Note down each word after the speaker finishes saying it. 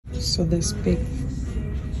So this big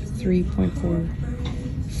 3.4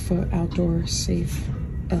 foot outdoor safe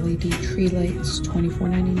LED tree light is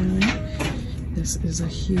 $24.99. This is a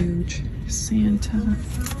huge Santa.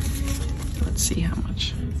 Let's see how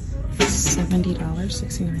much. $70,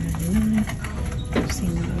 $69.99. I've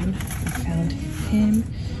seen that one. I found him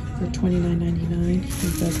for $29.99.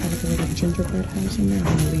 He does have a little gingerbread house in there. I'm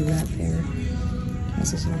gonna leave that there.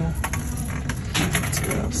 Has his little, let's see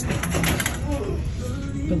what else they have.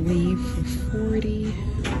 Believe for $40.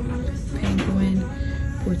 Penguin,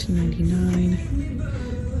 $14.99.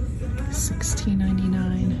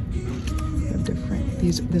 $16.99. They're different.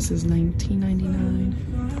 This is $19.99.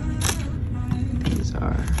 These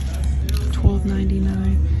are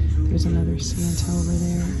 $12.99. There's another Santa over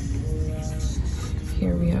there.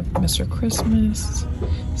 Here we have Mr. Christmas,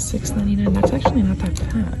 $6.99. That's actually not that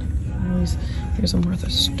bad. Here's a Martha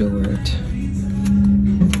Stewart,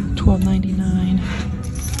 $12.99.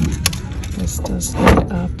 This does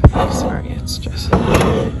light up. Sorry, it's just, I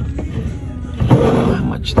don't know how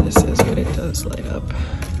much this is, but it does light up.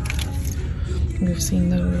 We've seen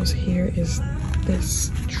those. Here is this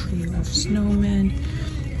trio of snowmen,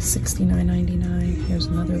 $69.99. Here's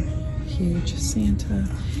another huge Santa.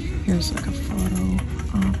 Here's like a photo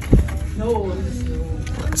op.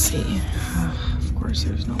 Let's see. Of course,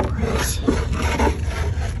 there's no price.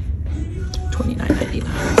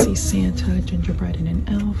 $29.99. See Santa, gingerbread, and an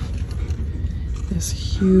elf. This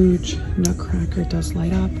huge nutcracker does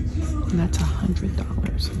light up, and that's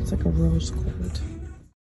 $100. It's like a rose gold.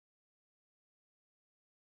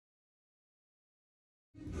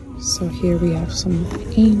 So here we have some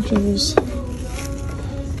angels.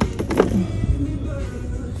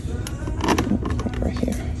 Right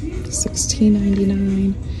here,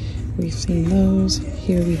 $16.99. We've seen those.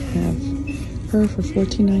 Here we have her for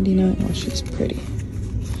 $14.99. Oh, she's pretty.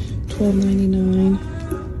 $12.99.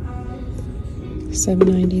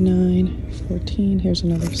 $7.99. $14. Here's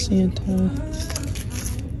another Santa.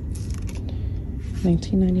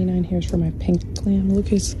 $19.99. Here's for my pink clam. Look,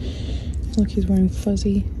 he's wearing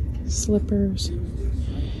fuzzy slippers.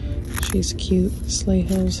 She's cute. Sleigh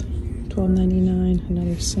Hills, $12.99.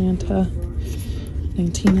 Another Santa,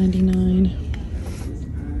 $19.99.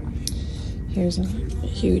 Here's a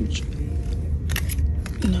huge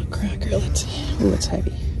nutcracker. Let's see. Oh, it's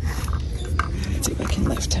heavy. Let's see if I can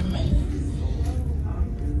lift him.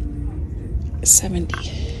 $70.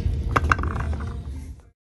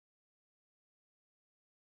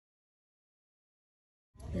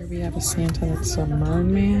 Here we have a Santa that's a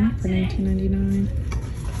merman for $19.99.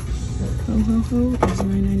 Ho ho ho is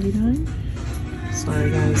 $9.99.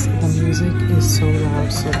 Sorry guys, the music is so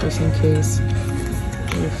loud, so just in case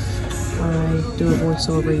if I do a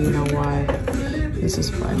voiceover, you know why. This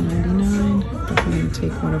is $5.99. I'm going to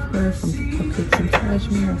take one of her from Cupcakes and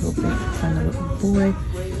Cashmere. I hope I find a little boy.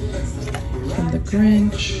 From the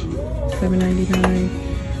Grinch, $7.99.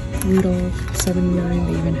 Rudolph, $7.99.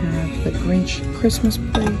 They even have the Grinch Christmas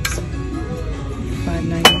plates,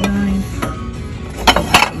 $5.99.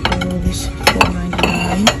 Those,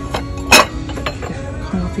 $4.99.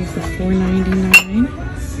 Coffee for $4.99.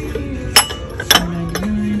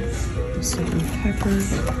 $4.99. The salt and pepper,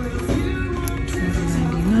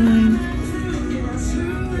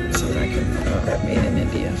 $12.99. So I can made in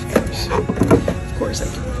India, of course I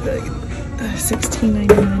can.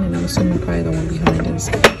 $16.99, and I'm assuming probably the one behind is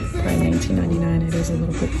probably $19.99. It is a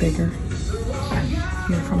little bit bigger.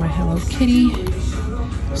 Here for my Hello Kitty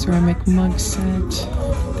ceramic mug set.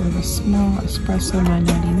 There's a small espresso,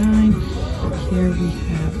 $9.99. Here we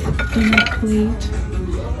have a dinner plate,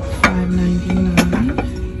 $5.99.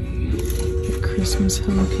 The Christmas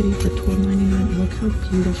Hello Kitty for $12.99. Look how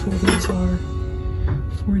beautiful these are.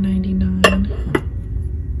 $4.99.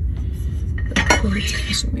 Plates,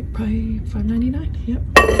 assuming probably $5.99. Yep.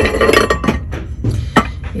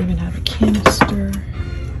 We even have a canister,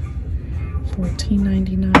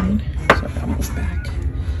 $14.99. Sorry, I'll move back.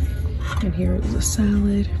 And here is a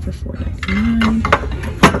salad for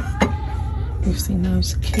 $4.99. We've seen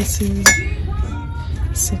those kisses,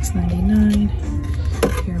 $6.99.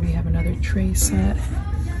 Here we have another tray set,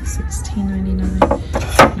 $16.99.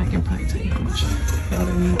 And I can probably tell you how much the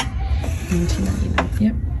other one, $19.99.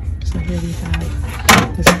 Yep. So here we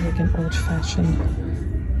have, this is like an old-fashioned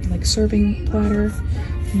like serving platter,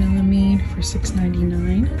 melamine for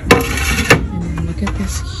 $6.99. And then look at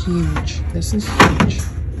this huge. This is huge.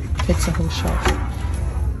 Takes a whole shelf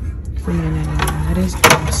for $9.99. That is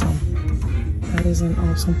awesome. That is an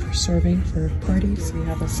awesome for serving for parties. We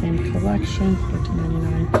have the same collection,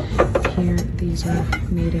 $14.99. Here, these are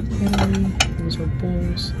made in Italy. These are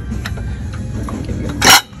bowls. I'll give you a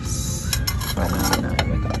price. $5.99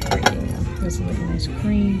 without This is like a nice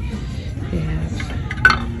green. They have,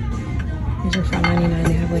 these are $5.99.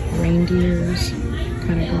 They have like reindeers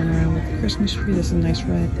kind of going around with the Christmas tree. This is a nice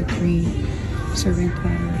red, the green serving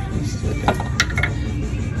platter. This is like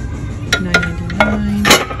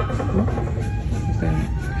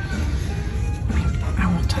 $9.99. I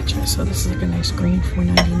won't touch it. So this is like a nice green,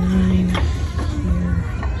 $4.99. Here,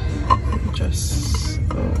 just,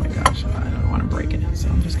 oh my gosh, I don't want to break it, so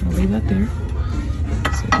I'm just gonna leave that there.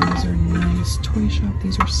 So these are nice toy shop.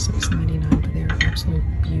 These are $6.99, but they're absolutely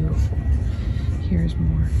beautiful. Here's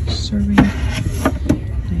more serving.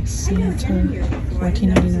 Nice Santa,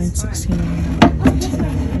 $14.99, $16.99,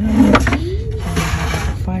 $19.99. Here we have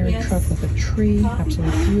a fire truck with a tree,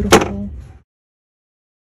 absolutely beautiful.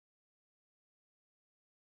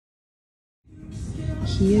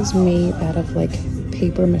 He is made out of like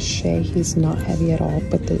paper mache. He's not heavy at all,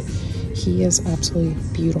 but he is absolutely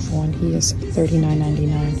beautiful, and he is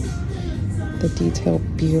 $39.99. The detail,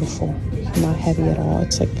 beautiful, not heavy at all.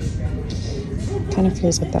 It's like, kind of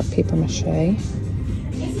feels like that paper mache. So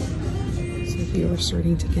if you are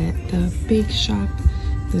starting to get the bake shop,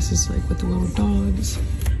 this is like with the little dogs,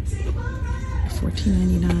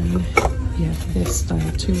 $14.99. You have this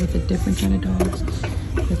style too with a different kind of dogs,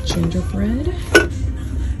 with gingerbread.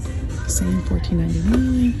 Same,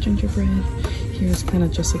 $14.99, gingerbread. Here's kind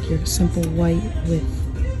of just like your simple white with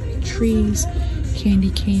trees,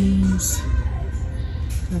 candy canes.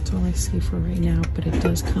 That's all I see for right now, but it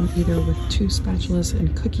does come either with 2 spatulas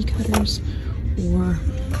and cookie cutters, or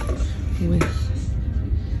with,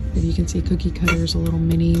 if you can see, cookie cutters, a little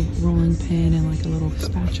mini rolling pin, and like a little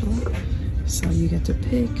spatula. So you get to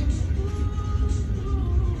pick.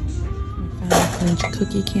 I found a French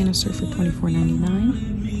cookie canister for $24.99.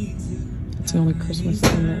 That's the only Christmas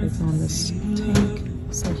thing that is on this tank.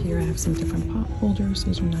 So here I have some different pot holders.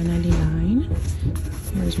 Those are $9.99.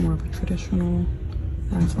 Here's more of a traditional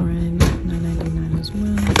Ralph-Lauren, $9.99 as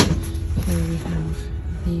well. Here we have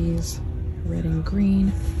these red and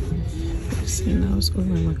green. I've seen those. Oh,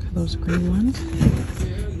 and look at those green ones.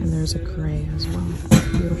 And there's a gray as well.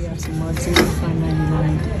 Beautiful. We have some mugs. These are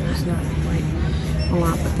 $5.99. There's not quite a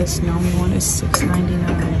lot, but this Nomi one is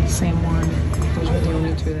 $6.99. Same one. Those are the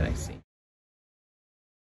only 2 that I see.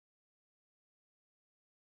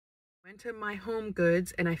 Went to my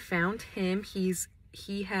HomeGoods and I found him. He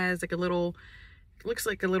has like a little, looks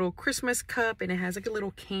like a little Christmas cup, and it has like a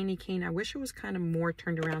little candy cane. I wish it was kind of more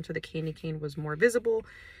turned around so the candy cane was more visible,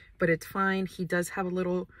 but it's fine. He does have a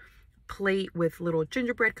little plate with little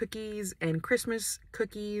gingerbread cookies and Christmas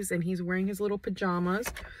cookies, and he's wearing his little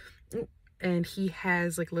pajamas, and he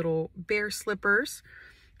has like little bear slippers.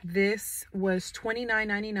 This was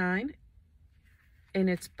 $29.99, and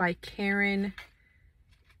it's by Karen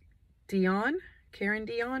Dion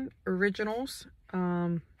Originals.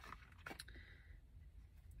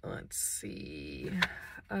 Let's see.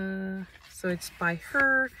 So it's by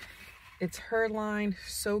her. It's her line.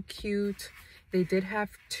 So cute. They did have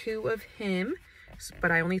 2 of him,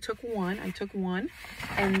 but I only took 1. I took 1.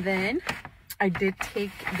 And then I did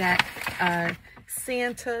take that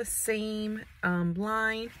Santa same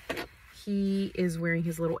line. He is wearing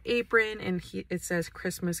his little apron, and it says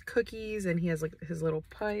Christmas cookies, and he has like his little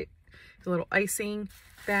pipe, his little icing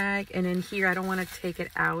bag. And in here, I don't want to take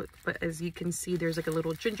it out, but as you can see, there's like a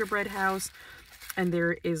little gingerbread house, and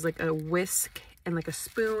there is like a whisk and like a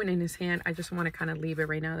spoon in his hand. I just want to kind of leave it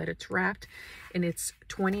right now that it's wrapped, and it's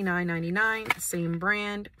 $29.99, same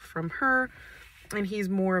brand from her. And he's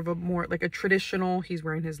more like a traditional. He's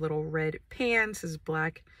wearing his little red pants, his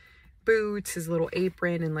black boots, his little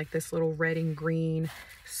apron, and like this little red and green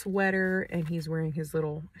sweater, and he's wearing his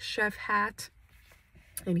little chef hat,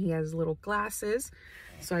 and he has little glasses.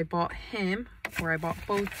 So I bought him, or I bought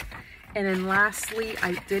both. And then lastly,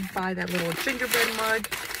 I did buy that little gingerbread mug.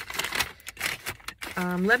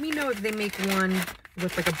 Let me know if they make one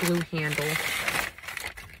with like a blue handle,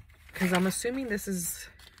 because I'm assuming this is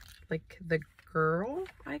like the girl,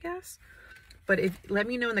 I guess. But let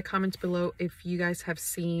me know in the comments below if you guys have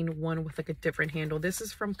seen one with like a different handle. This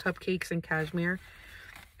is from Cupcakes and Cashmere,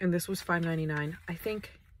 and this was $5.99. I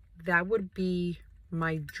think that would be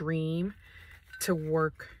my dream, to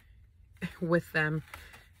work with them.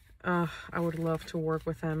 I would love to work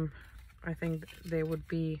with them. I think it would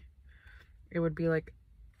be like,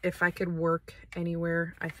 if I could work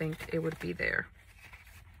anywhere, I think it would be there.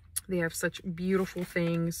 They have such beautiful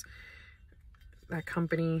things. That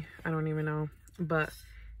company, I don't even know, but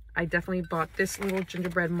I definitely bought this little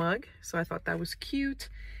gingerbread mug, so I thought that was cute.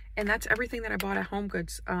 And that's everything that I bought at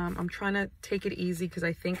HomeGoods. I'm trying to take it easy because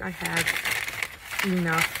I think I have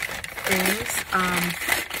enough things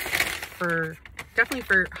for definitely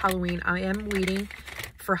for Halloween. I am waiting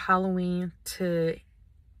for Halloween to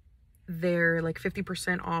their like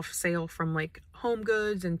 50% off sale from like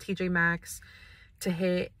HomeGoods and TJ Maxx to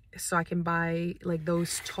hit, so I can buy like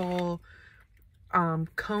those tall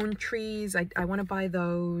cone trees. I want to buy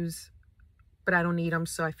those, but I don't need them,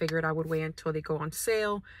 so I figured I would wait until they go on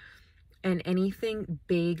sale. And anything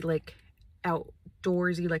big like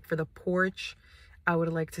outdoorsy, like for the porch, I would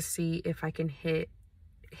like to see if I can hit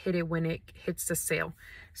it when it hits the sale.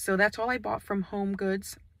 So that's all I bought from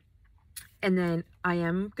HomeGoods. And then I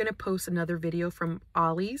am gonna post another video from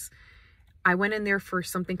Ollie's. I went in there for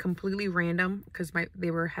something completely random because my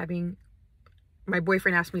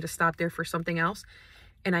boyfriend asked me to stop there for something else,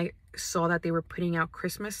 and I saw that they were putting out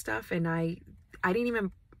Christmas stuff, and I didn't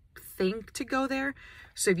even think to go there.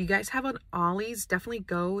 So if you guys have an Ollie's, definitely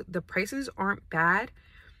go. The prices aren't bad.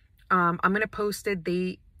 I'm gonna post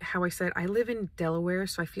it. How I said, I live in Delaware,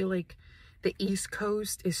 so I feel like the East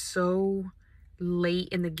Coast is so late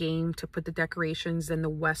in the game to put the decorations than the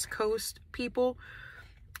West Coast people.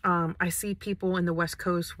 I see people in the West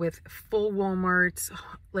Coast with full Walmarts,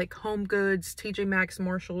 like HomeGoods, TJ Maxx,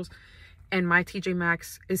 Marshalls, and my TJ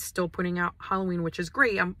Maxx is still putting out Halloween, which is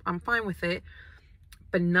great. I'm fine with it,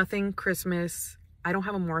 but nothing Christmas. I don't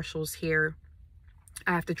have a Marshalls here.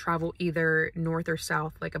 I have to travel either north or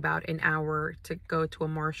south, like about an hour to go to a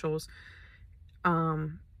Marshalls.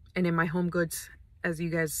 And in my HomeGoods, as you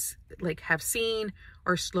guys like have seen,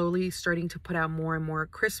 are slowly starting to put out more and more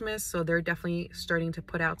Christmas, so they're definitely starting to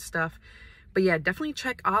put out stuff. But yeah, definitely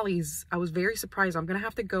check Ollie's. I was very surprised. I'm gonna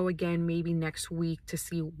have to go again maybe next week to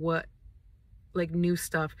see what like new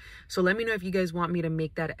stuff. So let me know if you guys want me to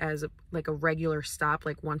make that as like a regular stop,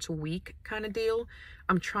 like once a week kind of deal.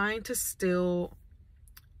 I'm trying to still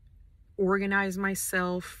organize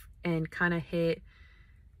myself and kind of hit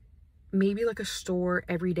maybe like a store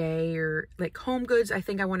every day, or like HomeGoods I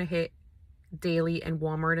think I want to hit daily, and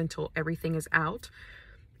Walmart until everything is out.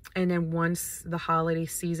 And then once the holiday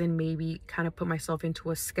season, maybe kind of put myself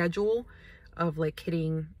into a schedule of like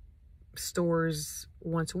hitting stores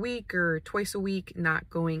once a week or twice a week, not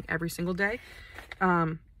going every single day.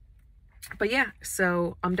 But yeah,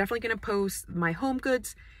 so I'm definitely going to post my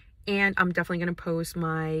HomeGoods, and I'm definitely going to post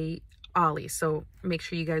my Ollie's. So make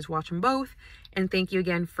sure you guys watch them both. And thank you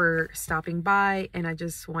again for stopping by. And I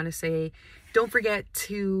just want to say, don't forget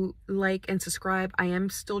to like and subscribe. I am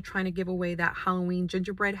still trying to give away that Halloween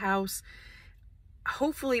gingerbread house,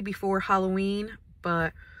 hopefully before Halloween,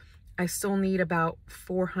 but I still need about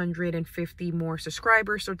 450 more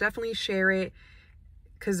subscribers. So definitely share it,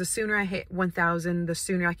 because the sooner I hit 1,000, the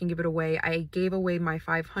sooner I can give it away. I gave away my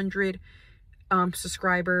 500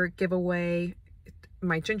 subscriber giveaway,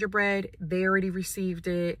 my gingerbread. They already received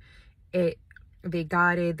it. They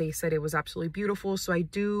got it. They said it was absolutely beautiful. So I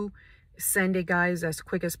do send it, guys, as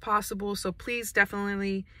quick as possible. So please,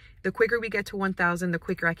 definitely, the quicker we get to 1,000, the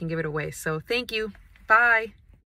quicker I can give it away. So thank you. Bye.